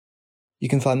You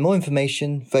can find more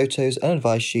information, photos and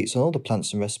advice sheets on all the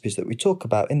plants and recipes that we talk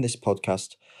about in this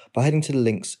podcast by heading to the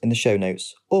links in the show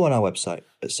notes or on our website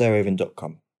at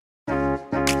sarahraven.com.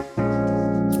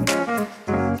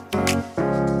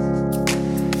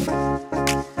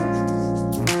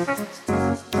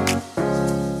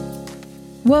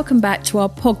 Welcome back to our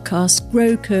podcast,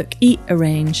 Grow, Cook, Eat,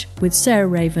 Arrange with Sarah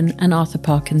Raven and Arthur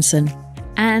Parkinson.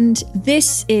 And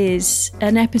this is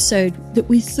an episode that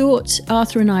we thought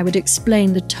Arthur and I would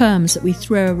explain the terms that we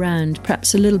throw around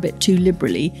perhaps a little bit too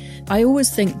liberally. I always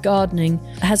think gardening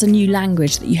has a new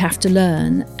language that you have to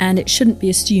learn, and it shouldn't be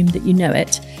assumed that you know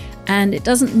it. And it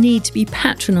doesn't need to be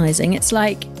patronising. It's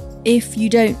like, if you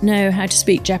don't know how to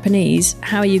speak Japanese,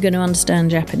 how are you going to understand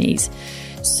Japanese?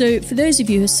 So for those of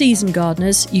you who are seasoned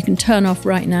gardeners, you can turn off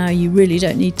right now. You really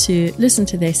don't need to listen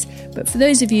to this. But for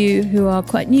those of you who are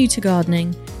quite new to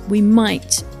gardening, we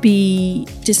might be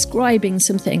describing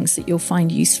some things that you'll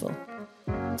find useful.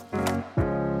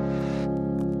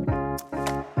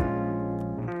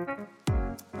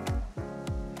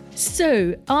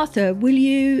 So, Arthur, will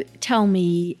you tell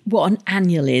me what an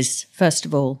annual is, first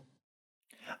of all?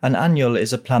 An annual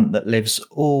is a plant that lives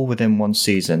all within one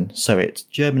season, so it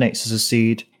germinates as a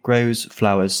seed, grows,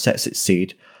 flowers, sets its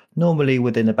seed, normally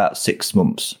within about 6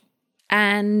 months.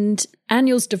 And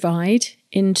annuals divide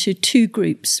into two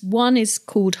groups. One is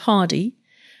called hardy,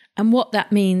 and what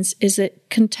that means is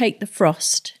it can take the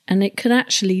frost and it can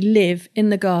actually live in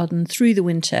the garden through the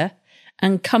winter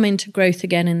and come into growth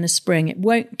again in the spring. It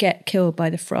won't get killed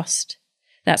by the frost.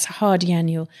 That's a hardy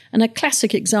annual. And a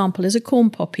classic example is a corn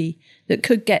poppy that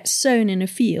could get sown in a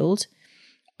field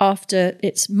after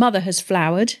its mother has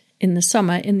flowered in the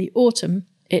summer. In the autumn,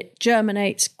 it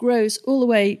germinates, grows all the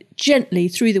way gently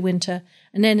through the winter,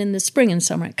 and then in the spring and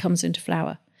summer it comes into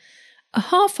flower. A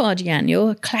half-hardy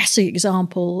annual, a classic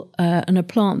example, and a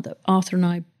plant that Arthur and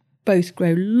I both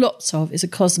grow lots of, is a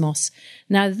cosmos.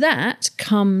 Now that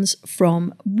comes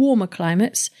from warmer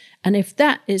climates, and if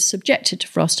that is subjected to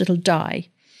frost, it'll die.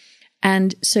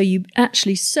 And so you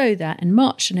actually sow that in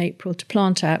March and April to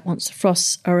plant out once the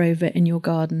frosts are over in your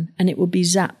garden, and it will be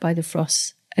zapped by the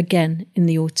frosts again in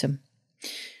the autumn.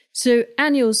 So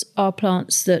annuals are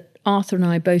plants that Arthur and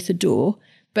I both adore,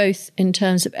 both in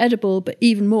terms of edible, but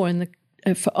even more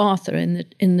for Arthur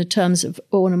in the terms of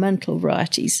ornamental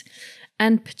varieties.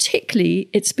 And particularly,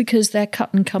 it's because they're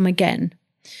cut and come again.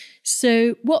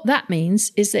 So what that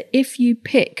means is that if you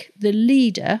pick the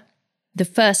leader, the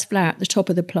first flower at the top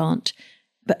of the plant,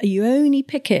 but you only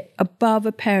pick it above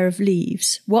a pair of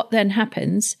leaves, what then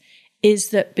happens is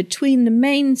that between the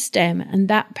main stem and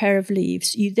that pair of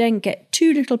leaves, you then get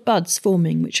two little buds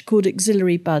forming, which are called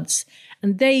axillary buds,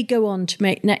 and they go on to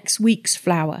make next week's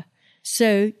flower.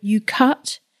 So you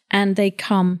cut and they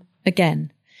come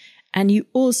again. And you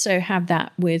also have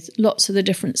that with lots of the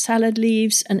different salad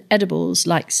leaves and edibles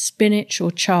like spinach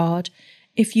or chard.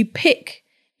 If you pick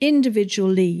individual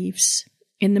leaves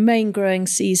in the main growing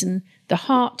season, the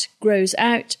heart grows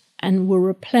out and will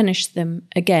replenish them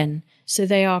again. So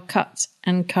they are cut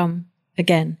and come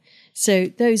again. So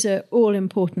those are all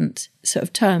important sort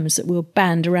of terms that we'll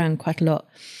band around quite a lot.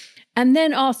 And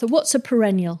then, Arthur, what's a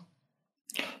perennial?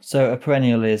 So a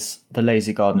perennial is the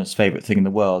lazy gardener's favourite thing in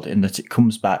the world, in that it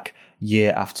comes back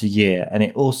year after year, and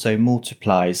it also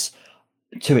multiplies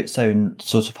to its own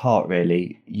sort of heart,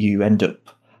 really. You end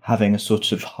up having a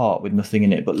sort of heart with nothing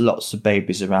in it but lots of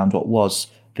babies around what was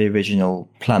the original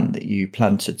plant that you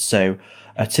planted. So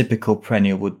a typical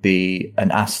perennial would be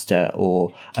an aster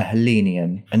or a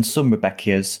helenium, and some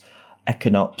Rebecchias,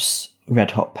 echinops,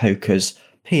 red hot pokers,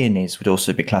 peonies would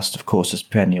also be classed, of course, as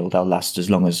perennial. They'll last as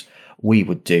long as we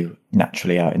would do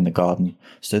naturally out in the garden.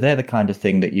 So they're the kind of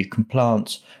thing that you can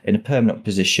plant in a permanent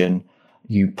position.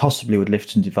 You possibly would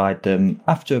lift and divide them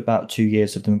after about 2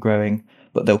 years of them growing,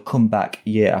 but they'll come back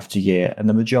year after year, and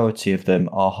the majority of them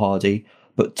are hardy.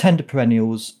 But tender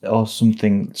perennials are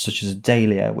something such as a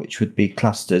dahlia, which would be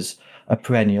classed as a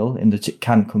perennial in that it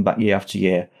can come back year after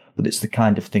year, but it's the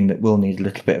kind of thing that will need a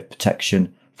little bit of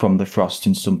protection from the frost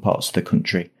in some parts of the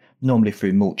country, normally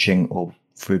through mulching or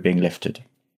through being lifted.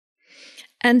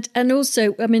 And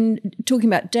also, I mean, talking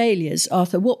about dahlias,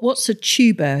 Arthur, what's a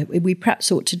tuber? We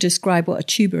perhaps ought to describe what a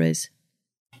tuber is.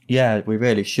 Yeah, we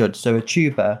really should. So a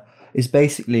tuber is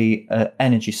basically an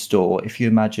energy store. If you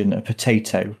imagine a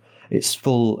potato, it's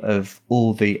full of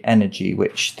all the energy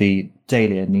which the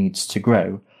dahlia needs to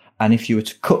grow. And if you were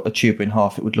to cut a tuber in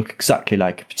half, it would look exactly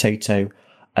like a potato.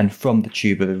 And from the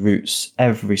tuber, the roots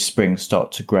every spring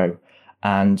start to grow.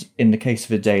 And in the case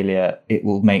of a dahlia, it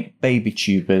will make baby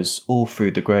tubers all through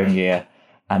the growing year.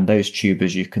 And those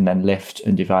tubers you can then lift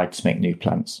and divide to make new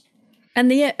plants. And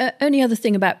the only other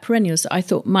thing about perennials that I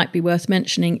thought might be worth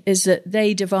mentioning is that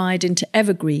they divide into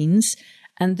evergreens,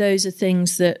 and those are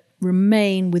things that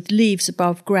remain with leaves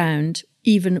above ground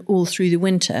even all through the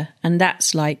winter, and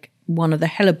that's like one of the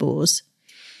hellebores.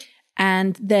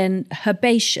 And then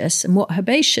herbaceous, and what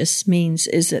herbaceous means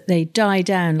is that they die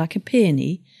down like a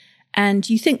peony, and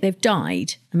you think they've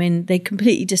died. I mean, they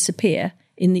completely disappear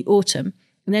in the autumn,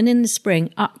 and then in the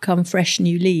spring up come fresh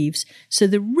new leaves. So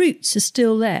the roots are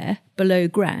still there below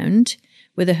ground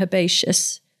with a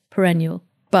herbaceous perennial,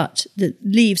 but the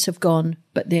leaves have gone,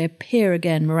 but they appear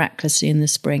again miraculously in the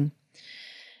spring.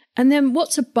 And then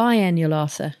what's a biennial,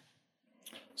 Arthur?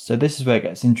 So this is where it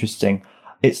gets interesting.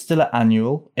 It's still an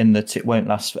annual in that it won't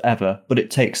last forever, but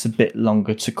it takes a bit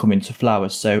longer to come into flower.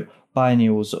 So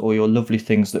biennials are your lovely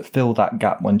things that fill that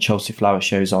gap when Chelsea Flower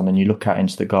shows on and you look out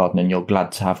into the garden and you're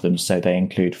glad to have them. So they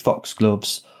include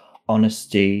foxgloves,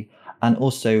 honesty, and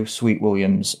also sweet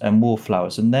williams and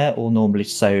wallflowers. And they're all normally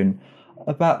sown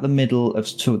about the middle of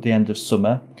to the end of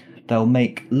summer. They'll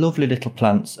make lovely little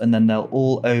plants and then they'll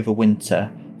all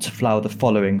overwinter to flower the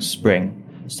following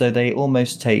spring. So they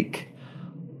almost take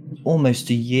almost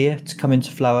a year to come into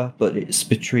flower, but it's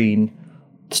between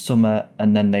summer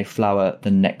and then they flower the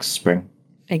next spring.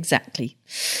 Exactly.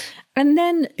 And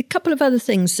then a couple of other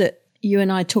things that you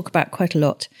and I talk about quite a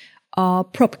lot are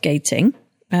propagating.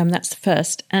 That's the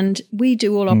first. And we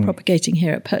do all our propagating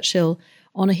here at Perch Hill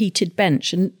on a heated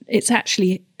bench. And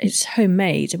it's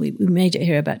homemade. We made it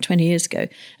here about 20 years ago.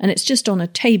 And it's just on a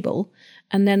table.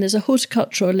 And then there's a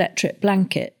horticultural electric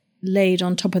blanket laid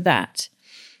on top of that.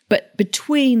 But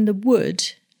between the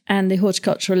wood and the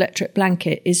horticultural electric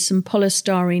blanket is some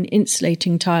polystyrene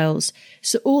insulating tiles.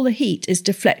 So all the heat is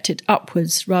deflected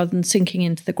upwards rather than sinking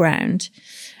into the ground.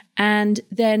 And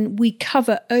then we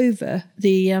cover over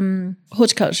the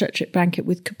horticultural electric blanket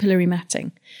with capillary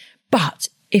matting. But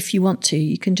if you want to,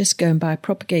 you can just go and buy a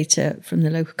propagator from the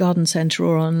local garden centre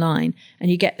or online and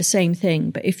you get the same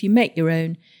thing. But if you make your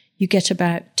own, you get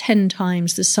about 10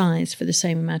 times the size for the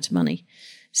same amount of money.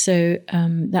 So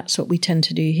that's what we tend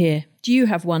to do here. Do you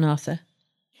have one, Arthur?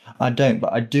 I don't,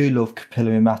 but I do love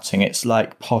capillary matting. It's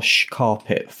like posh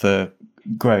carpet for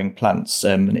growing plants,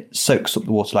 and it soaks up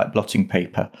the water like blotting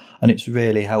paper, and it's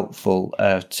really helpful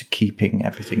to keeping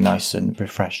everything nice and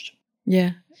refreshed.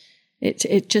 Yeah,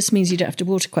 it just means you don't have to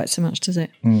water quite so much, does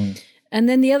it? And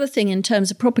then the other thing in terms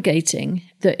of propagating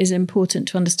that is important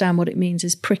to understand what it means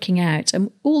is pricking out.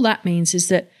 And all that means is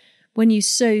that when you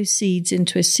sow seeds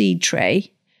into a seed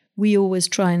tray, we always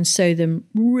try and sow them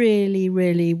really,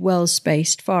 really well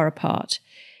spaced, far apart.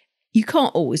 You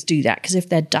can't always do that because if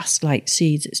they're dust-like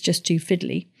seeds, it's just too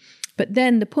fiddly. But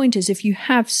then the point is, if you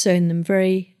have sown them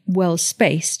very well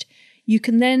spaced, you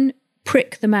can then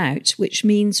prick them out, which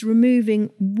means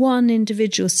removing one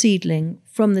individual seedling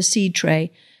from the seed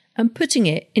tray and putting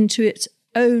it into its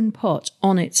own pot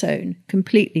on its own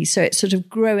completely. So it's sort of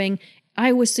growing.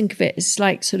 I always think of it as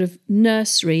like sort of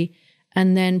nursery,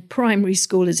 and then primary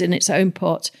school is in its own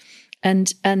pot.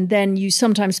 And then you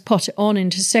sometimes pot it on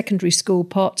into secondary school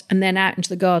pot, and then out into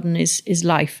the garden is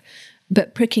life.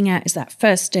 But pricking out is that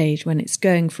first stage when it's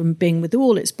going from being with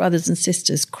all its brothers and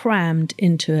sisters crammed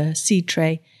into a seed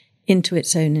tray into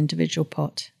its own individual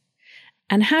pot.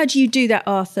 And how do you do that,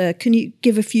 Arthur? Can you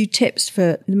give a few tips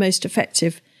for the most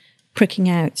effective pricking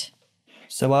out?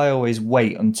 So I always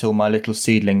wait until my little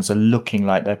seedlings are looking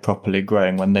like they're properly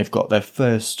growing, when they've got their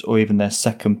first or even their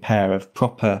second pair of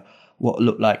proper what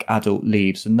look like adult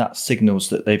leaves, and that signals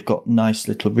that they've got nice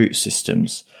little root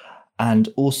systems. And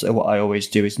also what I always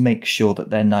do is make sure that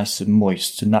they're nice and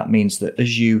moist, and that means that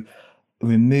as you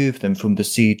remove them from the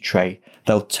seed tray,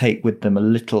 they'll take with them a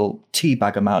little tea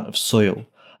bag amount of soil,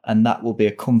 and that will be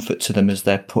a comfort to them as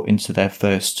they're put into their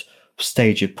first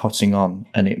stage of potting on,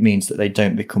 and it means that they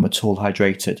don't become at all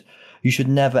hydrated. You should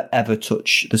never ever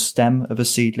touch the stem of a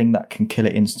seedling. That can kill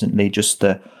it instantly. Just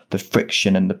the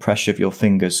friction and the pressure of your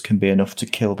fingers can be enough to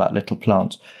kill that little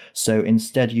plant. So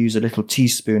instead use a little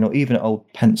teaspoon or even an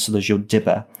old pencil as your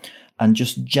dibber and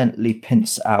just gently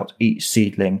pinch out each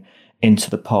seedling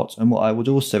into the pot. And what I would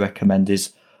also recommend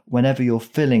is whenever you're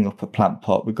filling up a plant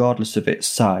pot, regardless of its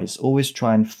size, always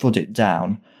try and flood it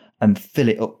down and fill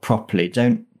it up properly.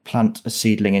 Don't plant a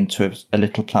seedling into a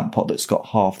little plant pot that's got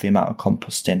half the amount of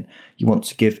compost in. You want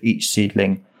to give each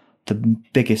seedling the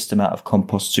biggest amount of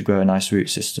compost to grow a nice root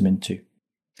system into.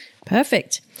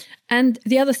 Perfect. And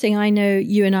the other thing I know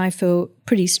you and I feel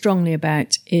pretty strongly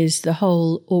about is the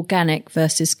whole organic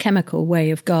versus chemical way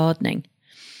of gardening.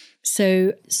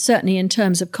 So certainly in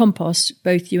terms of compost,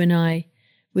 both you and I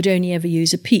would only ever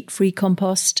use a peat-free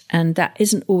compost, and that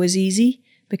isn't always easy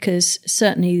because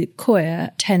certainly the coir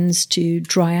tends to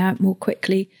dry out more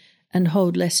quickly and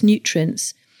hold less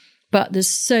nutrients. But there's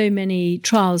so many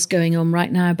trials going on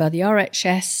right now by the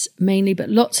RHS mainly, but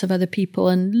lots of other people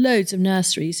and loads of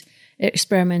nurseries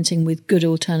experimenting with good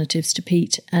alternatives to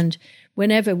peat. And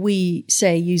whenever we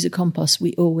say use a compost,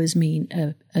 we always mean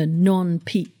a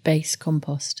non-peat based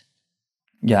compost.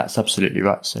 Yeah, that's absolutely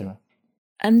right, Sarah.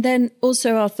 And then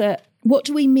also, Arthur, what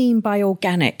do we mean by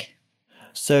organic?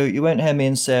 So you won't hear me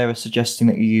and Sarah suggesting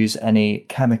that you use any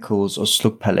chemicals or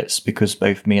slug pellets, because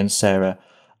both me and Sarah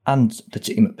and the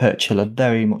team at Perch Hill are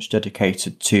very much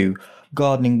dedicated to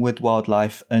gardening with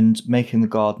wildlife and making the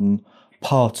garden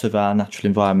part of our natural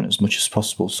environment as much as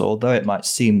possible. So although it might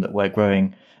seem that we're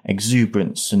growing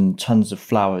exuberance and tons of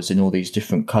flowers in all these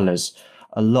different colours,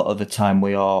 a lot of the time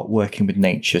we are working with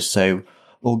nature. So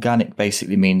organic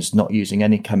basically means not using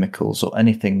any chemicals or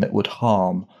anything that would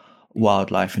harm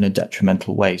wildlife in a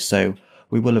detrimental way. So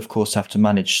we will of course have to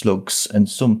manage slugs and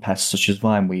some pests such as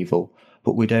vine weevil,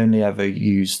 but we'd only ever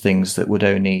use things that would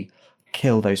only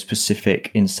kill those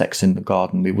specific insects in the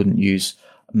garden. We wouldn't use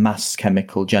mass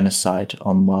chemical genocide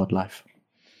on wildlife.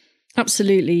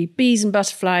 Absolutely. Bees and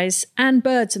butterflies and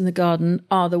birds in the garden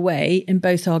are the way in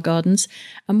both our gardens.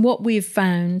 And what we've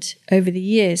found over the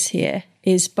years here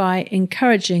is by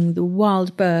encouraging the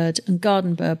wild bird and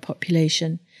garden bird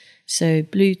population, so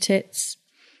blue tits,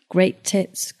 great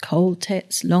tits, coal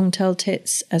tits, long-tailed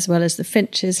tits, as well as the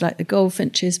finches like the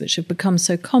goldfinches, which have become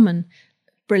so common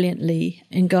brilliantly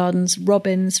in gardens,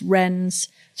 robins, wrens,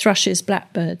 thrushes,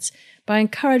 blackbirds. By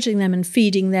encouraging them and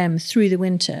feeding them through the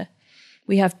winter,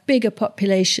 we have bigger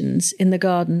populations in the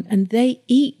garden, and they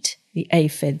eat the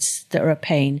aphids that are a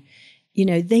pain. You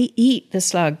know, they eat the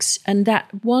slugs, and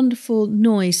that wonderful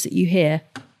noise that you hear,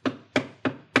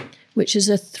 which is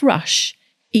a thrush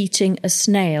eating a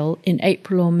snail in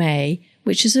April or May,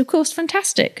 which is of course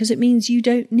fantastic because it means you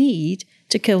don't need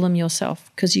to kill them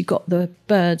yourself because you've got the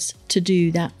birds to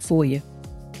do that for you.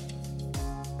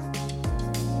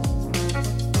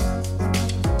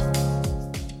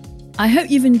 I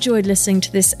hope you've enjoyed listening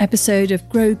to this episode of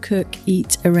Grow, Cook,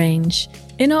 Eat, Arrange.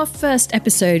 In our first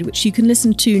episode, which you can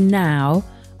listen to now,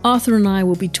 Arthur and I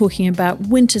will be talking about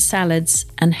winter salads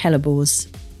and hellebores.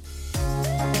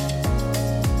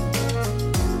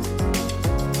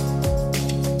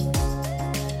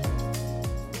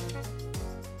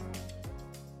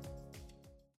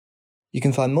 You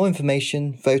can find more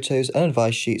information, photos and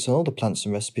advice sheets on all the plants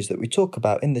and recipes that we talk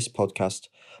about in this podcast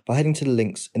by heading to the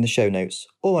links in the show notes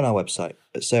or on our website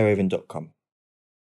at sarahhaven.com.